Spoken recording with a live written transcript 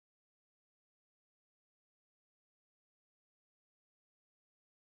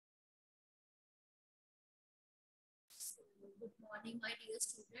Good morning, my dear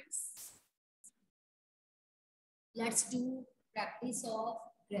students. Let's do practice of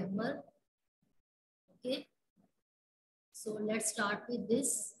grammar. Okay. So let's start with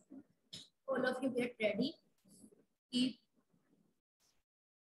this. All of you get ready. Keep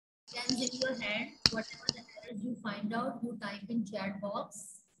pens in your hand. Whatever the errors you find out, you type in chat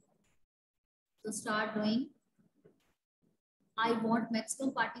box. So start doing. I want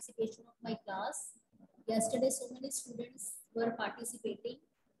maximum participation of my class. Yesterday, so many students were participating.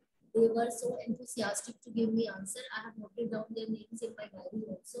 They were so enthusiastic to give me answer. I have noted down their names in my diary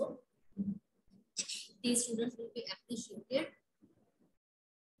also. These students will be appreciated.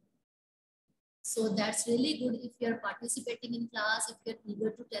 So that's really good if you're participating in class, if you're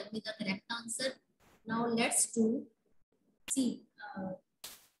eager to tell me the correct answer. Now let's do, see,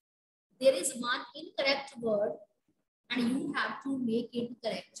 there is one incorrect word and you have to make it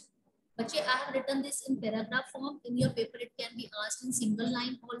correct. But I have written this in paragraph form. In your paper, it can be asked in single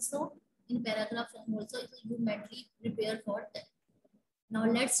line also, in paragraph form also, so you mentally prepare for that. Now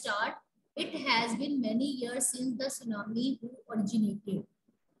let's start. It has been many years since the tsunami originated.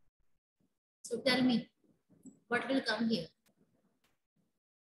 So tell me, what will come here?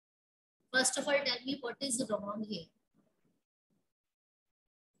 First of all, tell me what is wrong here.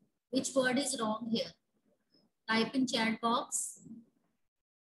 Which word is wrong here? Type in chat box.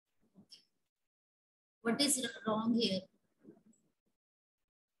 What is wrong here?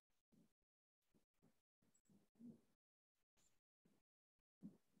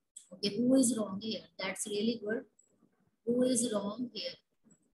 Okay, who is wrong here? That's really good. Who is wrong here?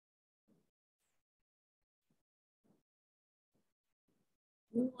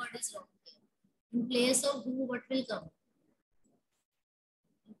 Who word is wrong here? In place of who, what will come?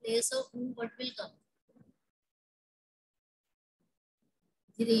 In place of who, what will come?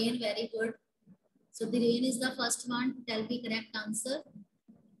 The rain, very good. So the rain is the first one. Tell me correct answer.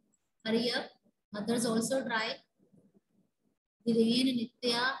 Hurry up. Others also try. The rain,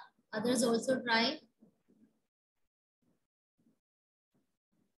 Nitya. Others also try.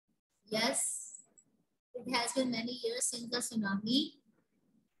 Yes. It has been many years since the tsunami.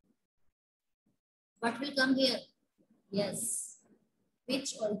 What will come here? Yes.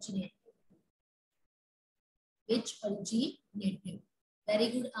 Which originated? Which originated? Very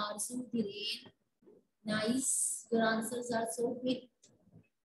good, Arsu. The rain. Nice. Your answers are so quick.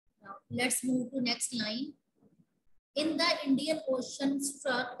 Now let's move to next line. In the Indian Ocean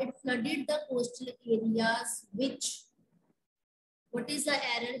struck, it flooded the coastal areas which, what is the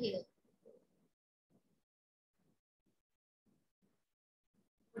error here?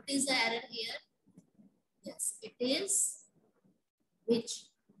 What is the error here? Yes, it is which.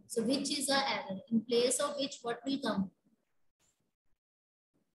 So which is the error? In place of which, what will come?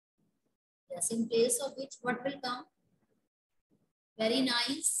 Yes, in place of which, what will come? Very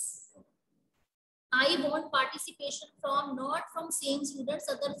nice. I want participation from, not from same students,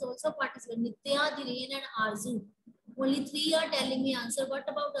 others also participate. Nitya, Dhiren and Arzu. Only 3 are telling me answer. What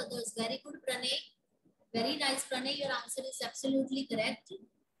about others? Very good, Pranay. Very nice, Pranay. Your answer is absolutely correct.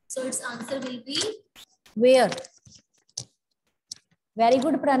 So its answer will be where? Very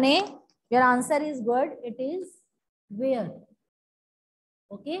good, Pranay. Your answer is good. It is where?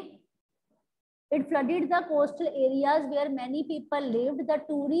 Okay. It flooded the coastal areas where many people lived. The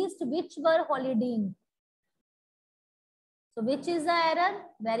tourists which were holidaying. So which is the error?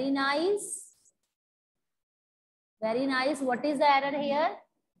 Very nice. Very nice. What is the error here?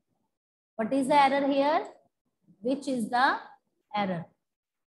 What is the error here? Which is the error?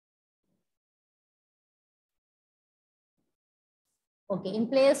 Okay. In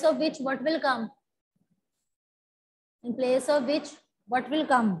place of which, what will come? In place of which, what will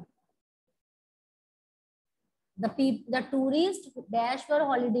come? The tourists dash were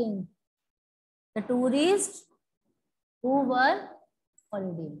holidaying. The tourists who were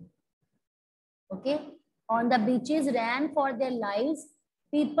holidaying. Okay. On the beaches ran for their lives.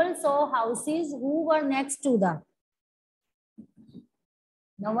 People saw houses who were next to the.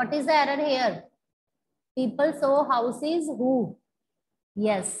 Now what is the error here? People saw houses who.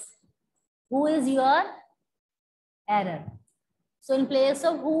 Yes. Who is your error? So in place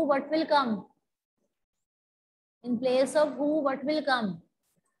of who, what will come? In place of who, what will come?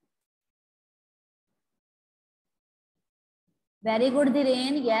 Very good,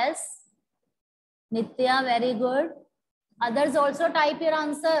 Dhiren. Yes. Nitya, very good. Others also type your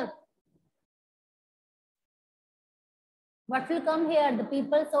answer. What will come here? The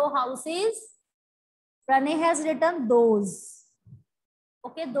people saw houses. Pranay has written those.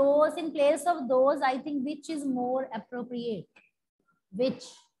 Okay, those. In place of those, I think which is more appropriate? Which?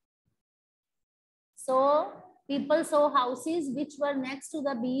 So People saw houses which were next to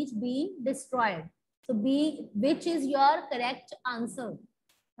the beach being destroyed. So B, which is your correct answer?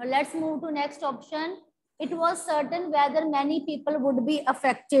 Now let's move to next option. It was certain whether many people would be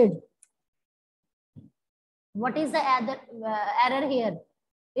affected. What is the error here?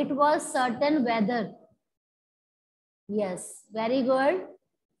 It was certain whether. Yes, very good.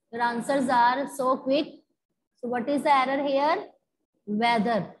 Your answers are so quick. So what is the error here?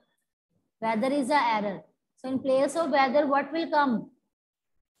 Whether. Whether is the error. So in place of whether, what will come?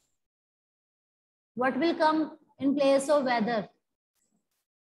 What will come in place of whether?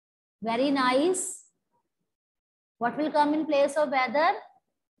 Very nice. What will come in place of weather?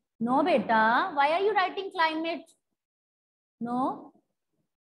 No, beta. Why are you writing climate? No.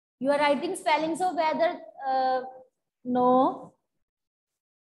 You are writing spellings of weather. No.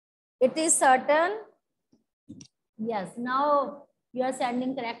 It is certain. Yes. Now you are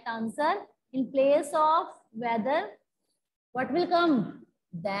sending correct answer. In place of weather, what will come?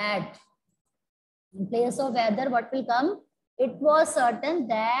 That. In place of weather, what will come? It was certain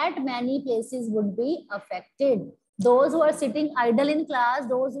that many places would be affected. Those who are sitting idle in class,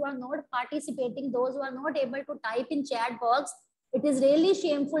 those who are not participating, those who are not able to type in chat box, it is really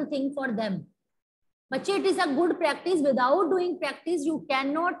shameful thing for them. But it is a good practice. Without doing practice, you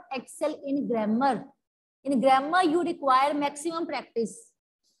cannot excel in grammar. In grammar, you require maximum practice.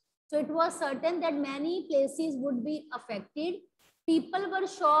 So it was certain that many places would be affected. People were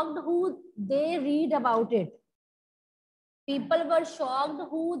shocked who they read about it. People were shocked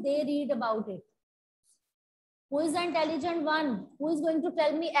who they read about it. Who is the intelligent one? Who is going to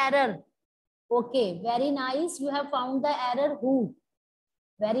tell me error? Okay, very nice. You have found the error who.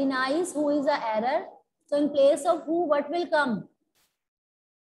 Very nice. Who is the error? So in place of who, what will come?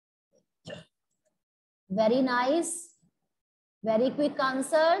 Very nice. Very quick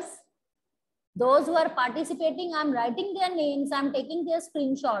answers. Those who are participating, I'm writing their names. I'm taking their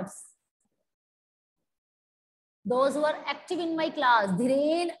screenshots. Those who are active in my class,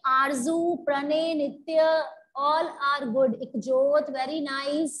 Dhiren, Arzu, Pranay, Nitya, all are good. Ikjot, very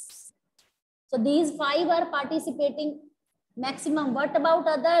nice. So these 5 are participating maximum. What about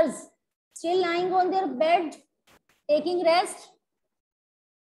others? Still lying on their bed, taking rest?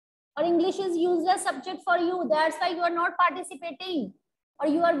 Or English is useless subject for you. That's why you are not participating. Or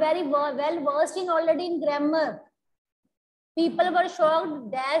you are very well versed in already in grammar. People were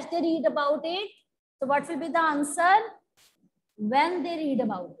shocked, dash they read about it. So what will be the answer? When they read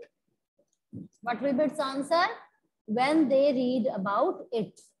about it. What will be its answer? When they read about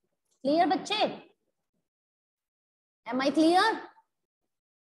it. Clear, bache? Am I clear?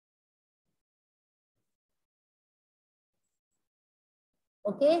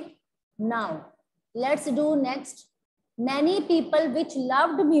 Okay. Now, let's do next. Many people which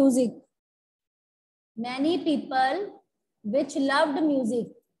loved music. Many people which loved music.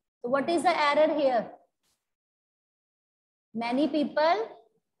 So what is the error here? Many people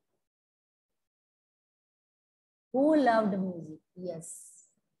who loved music. Yes.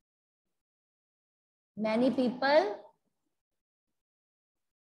 Many people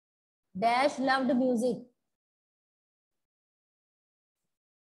dash loved music.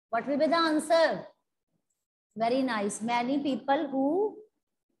 What will be the answer? Very nice. Many people who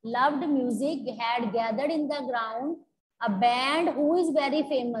loved music had gathered in the ground a band who is very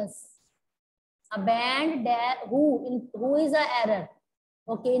famous. A band who is the error.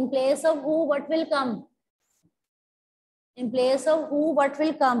 Okay, in place of who, what will come? In place of who, what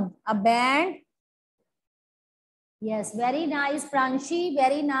will come? A band. Yes, very nice, Pranshi,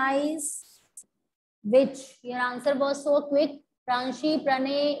 very nice. Which? Your answer was so quick. Pranshi,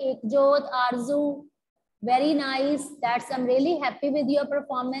 Pranay, Ekjot, Arzu. Very nice. I'm really happy with your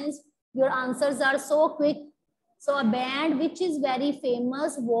performance. Your answers are so quick. So a band which is very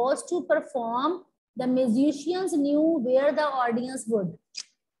famous was to perform. The musicians knew where the audience would.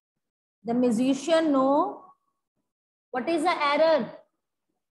 The musician know. What is the error?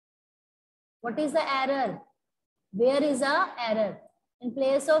 What is the error? Where is the error? In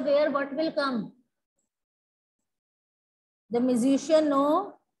place of where, what will come? The musician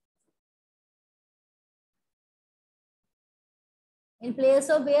know. In place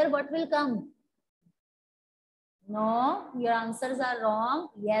of where, what will come? No, your answers are wrong.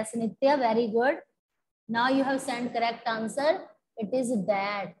 Yes, Nitya, very good. Now you have sent correct answer. It is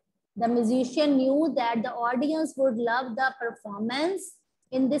that. The musician knew that the audience would love the performance.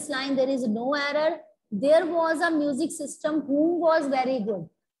 In this line, there is no error. There was a music system who was very good.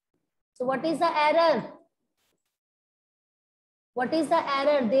 So what is the error? What is the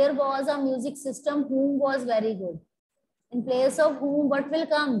error? There was a music system whom was very good. In place of whom, what will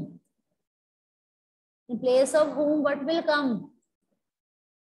come? In place of whom, what will come?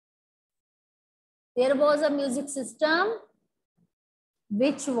 There was a music system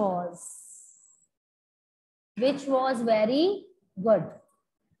which was very good.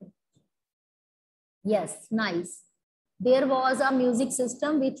 Yes, nice. There was a music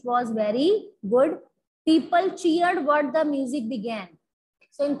system which was very good. People cheered what the music began.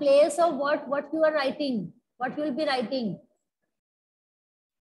 So in place of what you are writing, what you will be writing?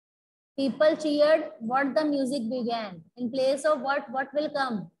 People cheered what the music began. In place of what will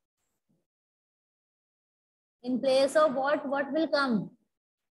come? In place of what will come?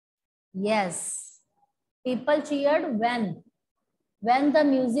 Yes. People cheered when the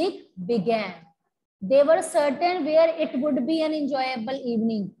music began. They were certain where it would be an enjoyable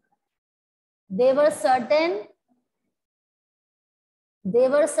evening. They were certain.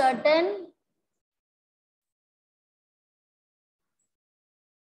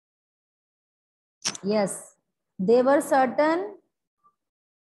 Yes. They were certain.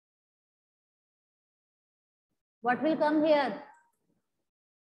 What will come here?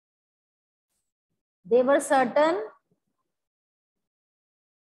 They were certain.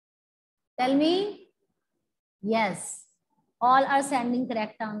 Tell me. Yes. All are sending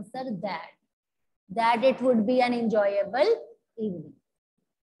correct answer that it would be an enjoyable evening.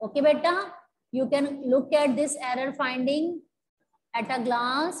 Okay, beta. You can look at this error finding at a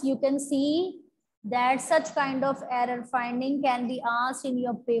glance. You can see that such kind of error finding can be asked in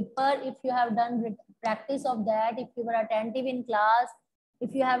your paper if you have done practice of that, if you were attentive in class,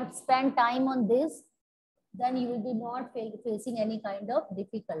 if you have spent time on this, then you will be not facing any kind of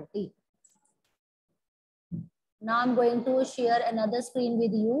difficulty. Now I'm going to share another screen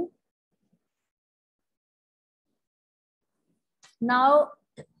with you. Now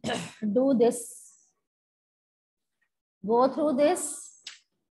do this. Go through this.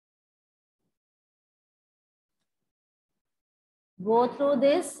 Go through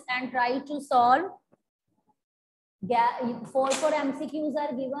this and try to solve. 4 MCQs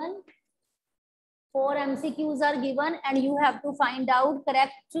are given. 4 MCQs are given and you have to find out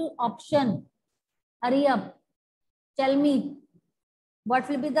correct option. Hurry up. Tell me, what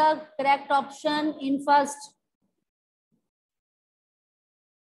will be the correct option in first?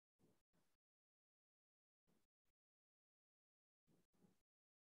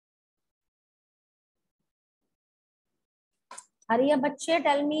 Hurry up, bachche,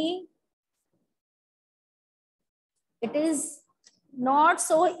 tell me. It is not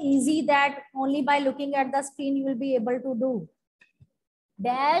so easy that only by looking at the screen you will be able to do.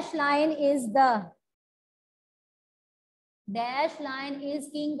 Dash line is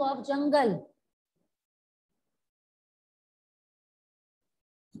king of jungle.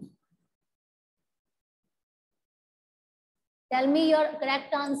 Tell me your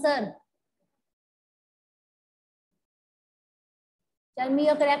correct answer. Tell me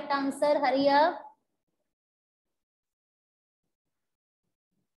your correct answer. Hurry up.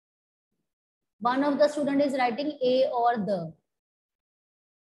 One of the student is writing A or the.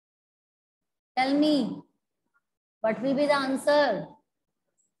 Tell me, what will be the answer?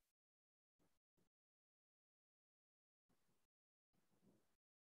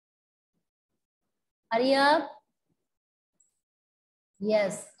 Hurry up.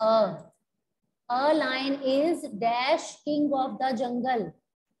 Yes, A. A lion is dash king of the jungle.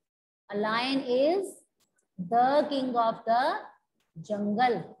 A lion is the king of the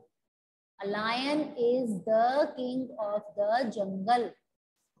jungle. A lion is the king of the jungle.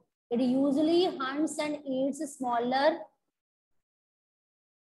 It usually hunts and eats smaller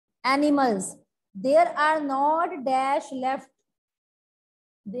animals. There are not dash left.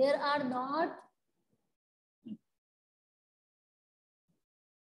 There are not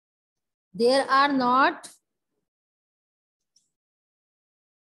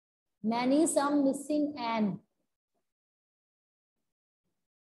many, some missing an.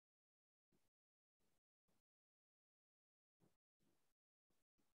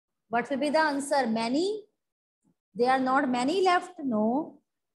 What will be the answer? Many? There are not many left? No.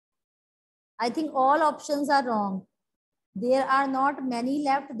 I think all options are wrong. There are not many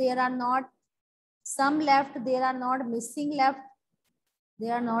left. There are not some left. There are not missing left.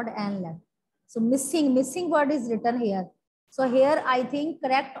 There are not an left. So missing word is written here. So here I think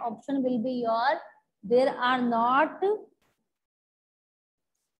correct option will be your, there are not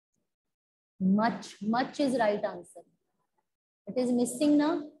much. Much is right answer. It is missing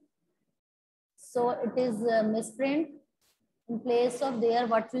now. So it is misprint. In place of there,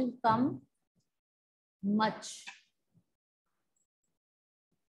 what will come? Much.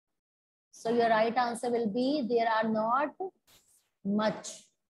 So your right answer will be, there are not much.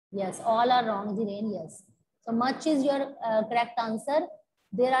 Yes, all are wrong, Jiren. Yes. So much is your correct answer.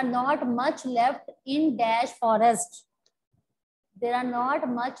 There are not much left in dash forest. There are not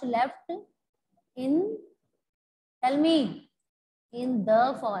much left in, tell me, in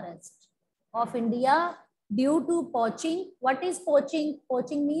the forest of India due to poaching. What is poaching?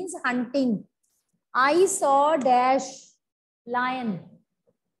 Poaching means hunting. I saw dash lion.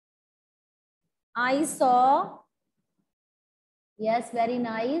 I saw, yes, very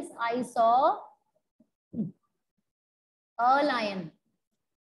nice. I saw a lion.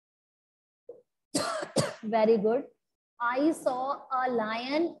 Very good. I saw a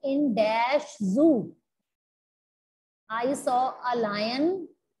lion in dash zoo. I saw a lion.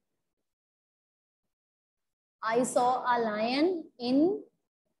 I saw a lion in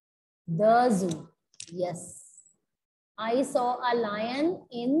the zoo. Yes. I saw a lion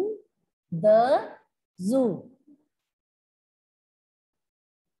in the zoo.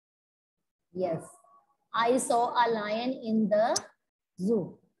 Yes. I saw a lion in the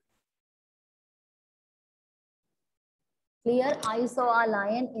zoo. Clear? I saw a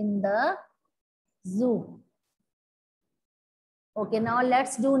lion in the zoo. Okay, now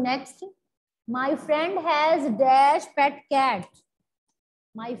let's do next. My friend has dash pet cat.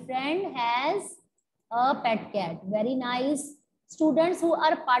 My friend has a pet cat. Very nice. Students who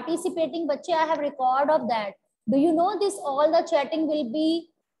are participating, bache, I have record of that. Do you know this? All the chatting will be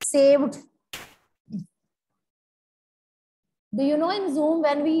saved. Do you know in Zoom,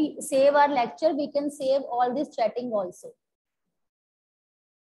 when we save our lecture, we can save all this chatting also.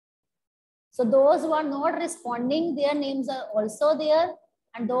 So those who are not responding, their names are also there.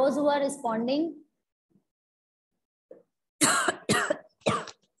 And those who are responding,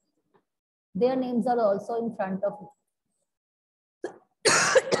 their names are also in front of you.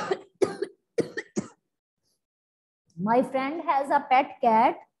 My friend has a pet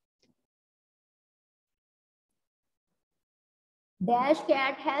cat. Dash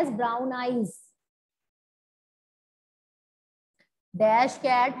cat has brown eyes. Dash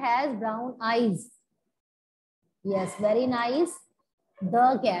cat has brown eyes. Yes, very nice.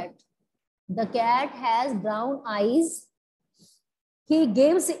 The cat. The cat has brown eyes. He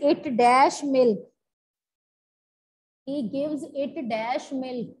gives it dash milk. He gives it dash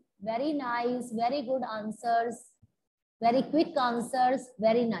milk. Very nice. Very good answers. Very quick answers.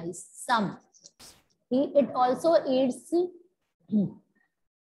 Very nice. Some. It also eats.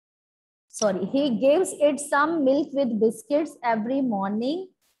 Sorry. He gives it some milk with biscuits every morning.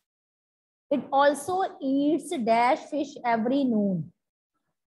 It also eats dash fish every noon.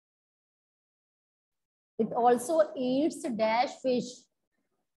 It also eats dash fish.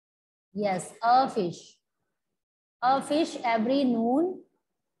 Yes, a fish. A fish every noon.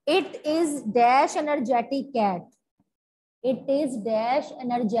 It is dash energetic cat. It is dash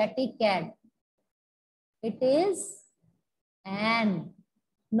energetic cat. It is an.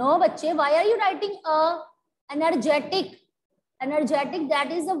 No, bache, why are you writing a? Energetic. Energetic,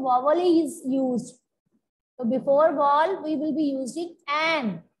 that is the vowel is used. So before vowel, we will be using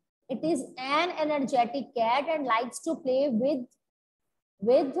an. It is an energetic cat and likes to play with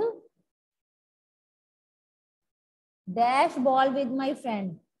dash ball with my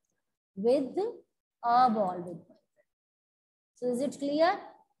friend. With a ball with my friend. So is it clear?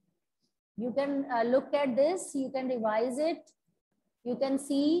 You can look at this. You can revise it. You can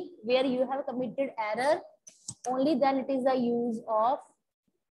see where you have committed error. Only then it is the use of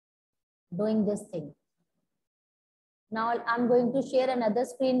doing this thing. Now I'm going to share another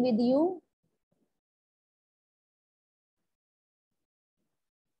screen with you.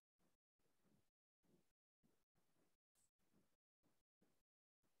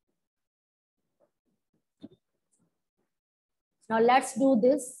 Now let's do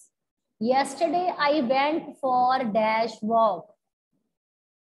this. Yesterday I went for dash walk.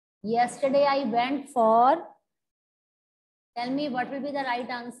 Yesterday I went for, tell me what will be the right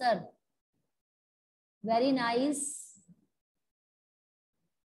answer. Very nice.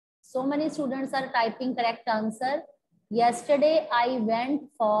 So many students are typing correct answer. Yesterday I went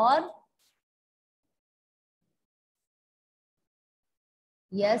for,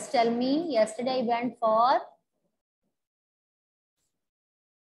 yes, tell me. Yesterday I went for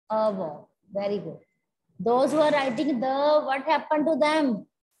a walk. Very good. Those who are writing the, what happened to them?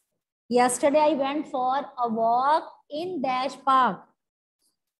 Yesterday I went for a walk in dash park.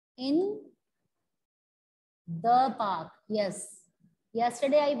 In the park. Yes.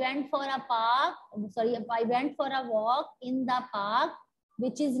 Yesterday I went for a park. Sorry, I went for a walk in the park,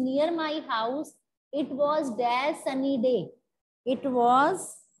 which is near my house. It was dash sunny day. It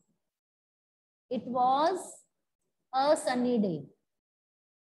was a sunny day.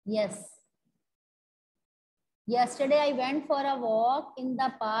 Yes. Yesterday I went for a walk in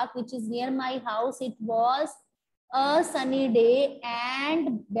the park which is near my house. It was a sunny day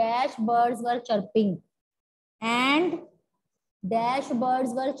and dash birds were chirping. And dash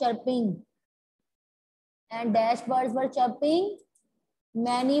birds were chirping. And dash birds were chirping.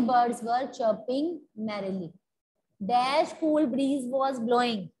 Many birds were chirping merrily. Dash cool breeze was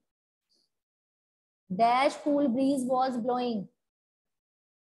blowing. Dash cool breeze was blowing.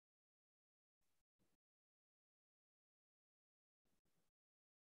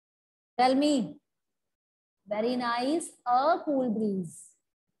 Tell me. Very nice. A cool breeze.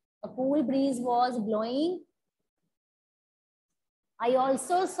 A cool breeze was blowing. I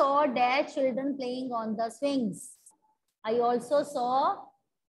also saw dash children playing on the swings. I also saw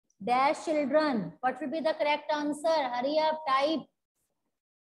dash children. What will be the correct answer? Hurry up, type.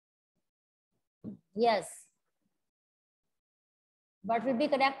 Yes. What will be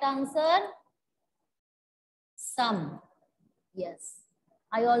correct answer? Some. Yes.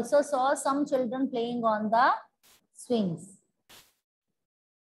 I also saw some children playing on the swings.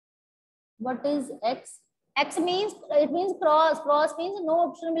 What is X? X means, it means cross. Cross means no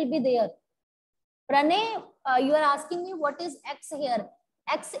option will be there. Pranay, you are asking me what is X here.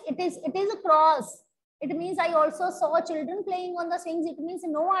 X, it is a cross. It means I also saw children playing on the swings. It means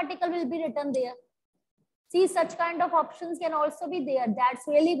no article will be written there. See, such kind of options can also be there. That's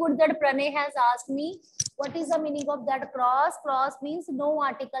really good that Pranay has asked me what is the meaning of that cross. Cross means no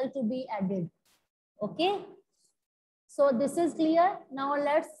article to be added. Okay. So this is clear. Now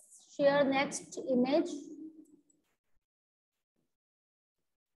let's share next image.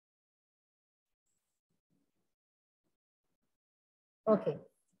 Okay.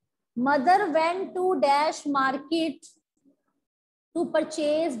 Mother went to dash market to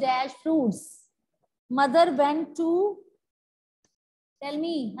purchase dash fruits. Mother went to, tell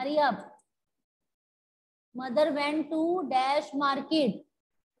me, hurry up. Mother went to dash market.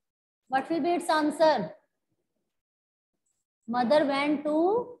 What will be its answer? Mother went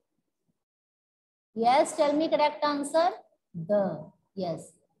to, yes, tell me correct answer. The,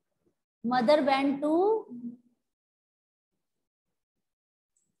 yes. Mother went to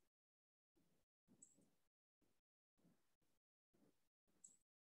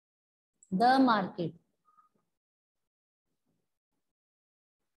the market.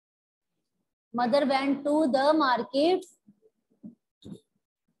 Mother went to the market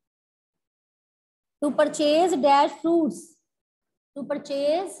to purchase dash fruits. To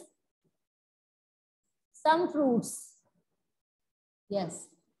purchase some fruits. Yes.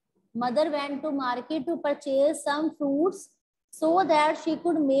 Mother went to market to purchase some fruits so that she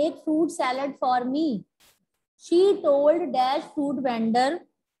could make fruit salad for me. She told dash fruit vendor.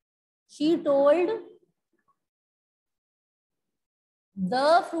 She told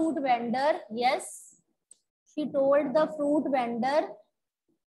the fruit vendor. Yes. She told the fruit vendor.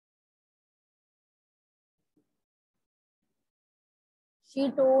 She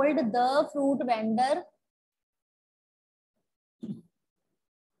told the fruit vendor.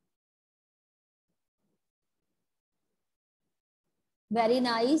 Very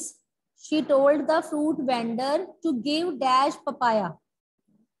nice. She told the fruit vendor to give dash papaya.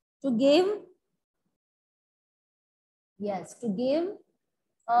 To give, yes, to give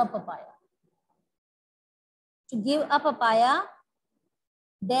a papaya. To give a papaya,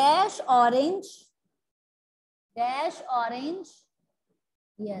 dash orange, yes,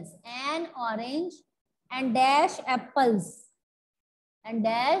 an orange, and dash apples, and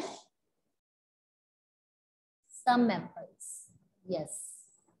dash some apples. Yes.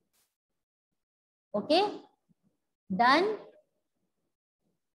 Okay. Done.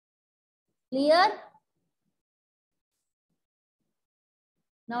 Clear?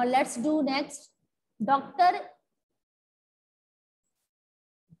 Now let's do next. Dr.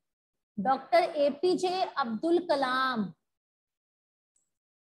 APJ Abdul Kalam.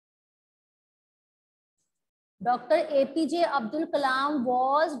 Dr. APJ Abdul Kalam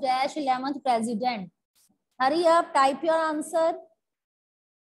was dash 11th president. Hurry up, type your answer.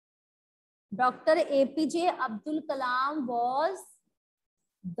 Dr. APJ Abdul Kalam was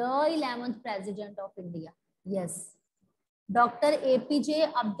the 11th president of India. Yes. Dr.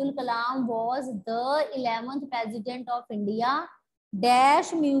 APJ Abdul Kalam was the 11th president of India.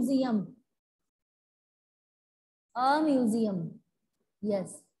 Dash museum. A museum.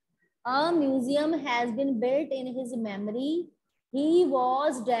 Yes. A museum has been built in his memory. He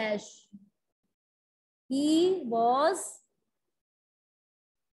was dash. He was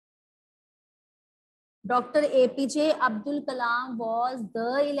Dr. APJ Abdul Kalam was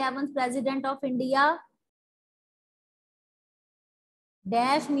the 11th president of India.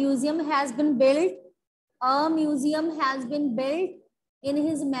 dash museum has been built. A museum has been built in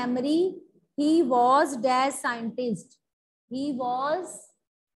his memory. He was dash scientist. He was,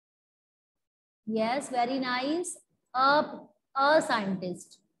 yes, very nice, a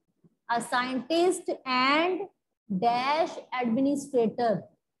scientist. A scientist and dash administrator.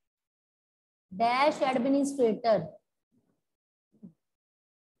 Dash administrator.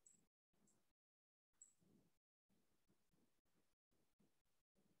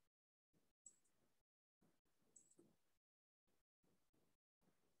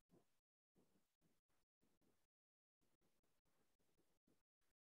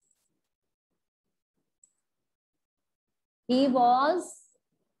 He was,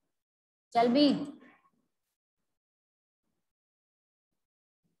 tell me.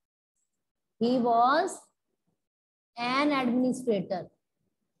 He was an administrator.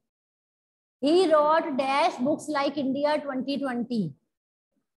 He wrote dash books like India 2020.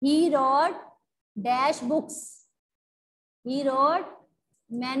 He wrote dash books. He wrote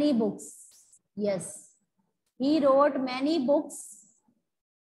many books. Yes. He wrote many books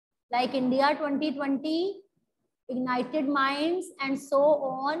like India 2020, Ignited Minds, and so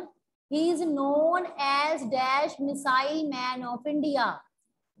on. He is known as dash missile man of India.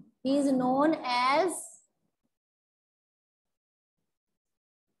 He is known as,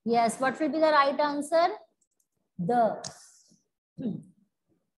 yes, what will be the right answer?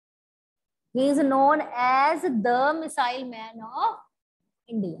 He is known as the missile man of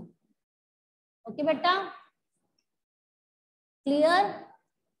India. Okay, beta? Clear?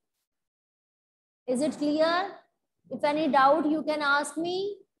 Is it clear? If any doubt, you can ask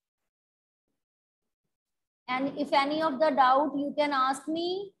me. And if any of the doubt, you can ask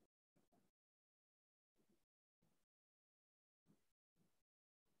me.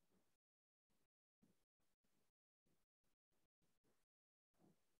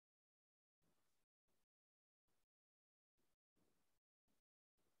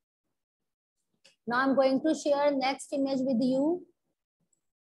 Now I'm going to share next image with you.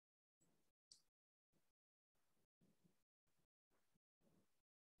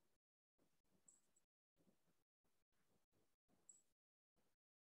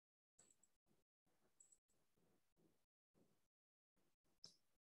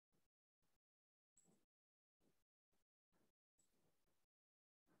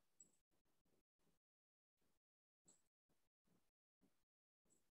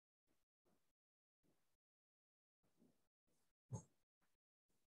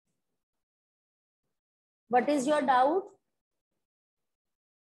 What is your doubt?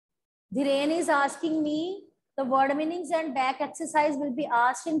 Dhiren is asking me, the word meanings and back exercise will be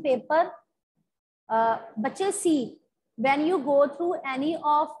asked in paper. Bache, see, when you go through any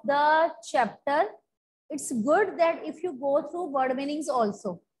of the chapter, it's good that if you go through word meanings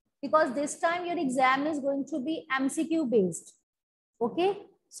also, because this time your exam is going to be MCQ based. Okay.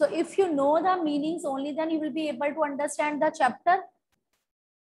 So if you know the meanings only, then you will be able to understand the chapter.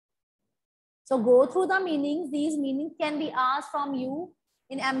 So go through the meanings. These meanings can be asked from you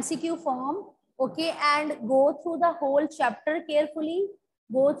in MCQ form. Okay. And go through the whole chapter carefully.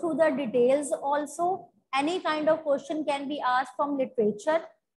 Go through the details also. Any kind of question can be asked from literature.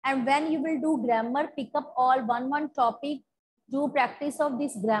 And when you will do grammar, pick up all one topic. Do practice of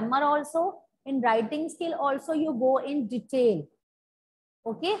this grammar also. In writing skill also, you go in detail.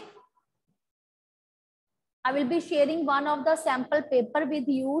 Okay. I will be sharing one of the sample paper with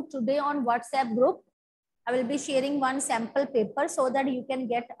you today on WhatsApp group. I will be sharing one sample paper so that you can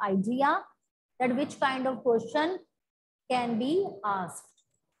get idea that which kind of question can be asked.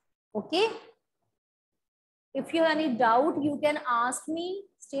 Okay. If you have any doubt, you can ask me.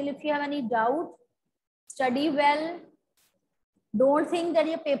 Still, if you have any doubt, study well. Don't think that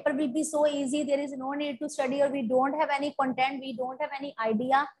your paper will be so easy. There is no need to study, or we don't have any content. We don't have any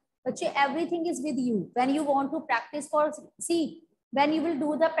idea. But everything is with you. When you want to practice for, see, when you will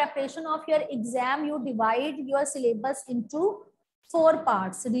do the preparation of your exam, you divide your syllabus into 4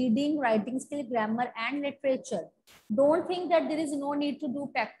 parts: reading, writing skill, grammar, and literature. Don't think that there is no need to do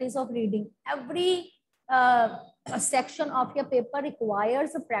practice of reading. Every section of your paper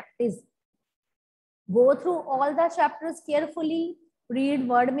requires a practice. Go through all the chapters carefully, read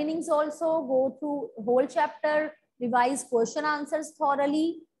word meanings also, go through whole chapter, revise question answers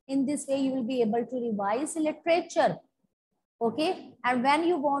thoroughly. In this way, you will be able to revise literature. Okay. And when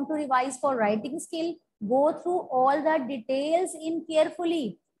you want to revise for writing skill, go through all the details in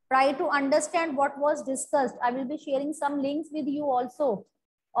carefully. Try to understand what was discussed. I will be sharing some links with you also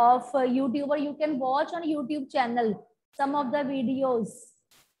of YouTuber. You can watch on YouTube channel some of the videos.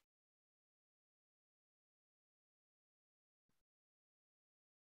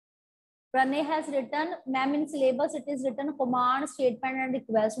 Pranay has written, ma'am, in syllabus it is written command, statement and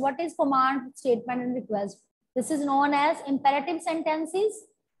request. What is command, statement and request? This is known as imperative sentences.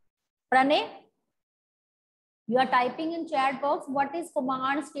 Pranay, you are typing in chat box, what is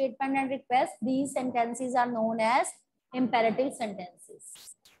command, statement and request? These sentences are known as imperative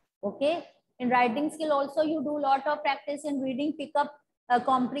sentences. Okay. In writing skill also, you do lot of practice in reading, pick up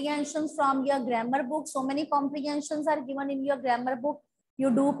comprehensions from your grammar book. So many comprehensions are given in your grammar book.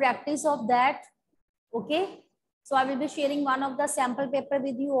 You do practice of that. Okay. So I will be sharing one of the sample paper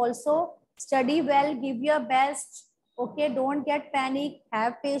with you also. Study well, give your best. Okay. Don't get panic,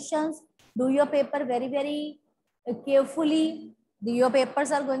 have patience. Do your paper very, very carefully. Your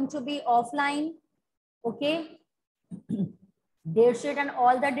papers are going to be offline. Okay. Date sheet and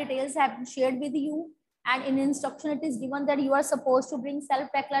all the details have been shared with you, and in instruction it is given that you are supposed to bring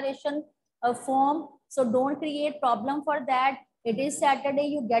self-declaration form. So don't create problem for that. It is Saturday,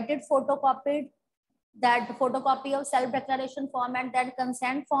 you get it photocopied, that photocopy of self-declaration form and that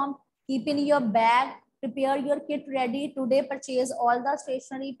consent form, keep in your bag, prepare your kit ready. Today purchase all the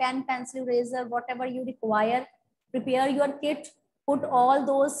stationery, pen, pencil, eraser, whatever you require. Prepare your kit, put all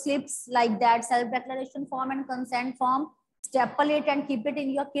those slips like that, self-declaration form and consent form, staple it and keep it in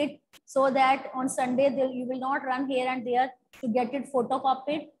your kit, so that on Sunday you will not run here and there to get it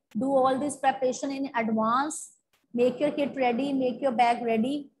photocopied. Do all this preparation in advance. Make your kit ready, make your bag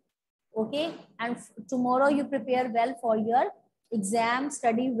ready. Okay, and tomorrow you prepare well for your exam,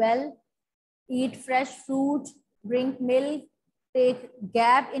 study well, eat fresh fruit, drink milk, take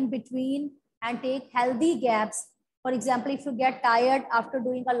gap in between and take healthy gaps. For example, if you get tired after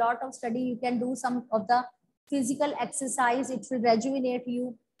doing a lot of study, you can do some of the physical exercise. It will rejuvenate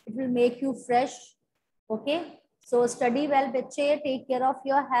you. It will make you fresh. Okay. So study well, bache. Take care of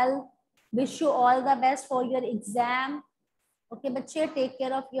your health. Wish you all the best for your exam. Okay, bache. Take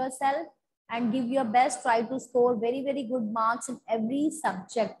care of yourself and give your best. Try to score very, very good marks in every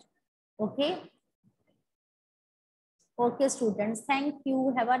subject. Okay. Okay, students. Thank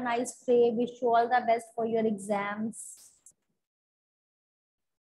you. Have a nice day. Wish you all the best for your exams.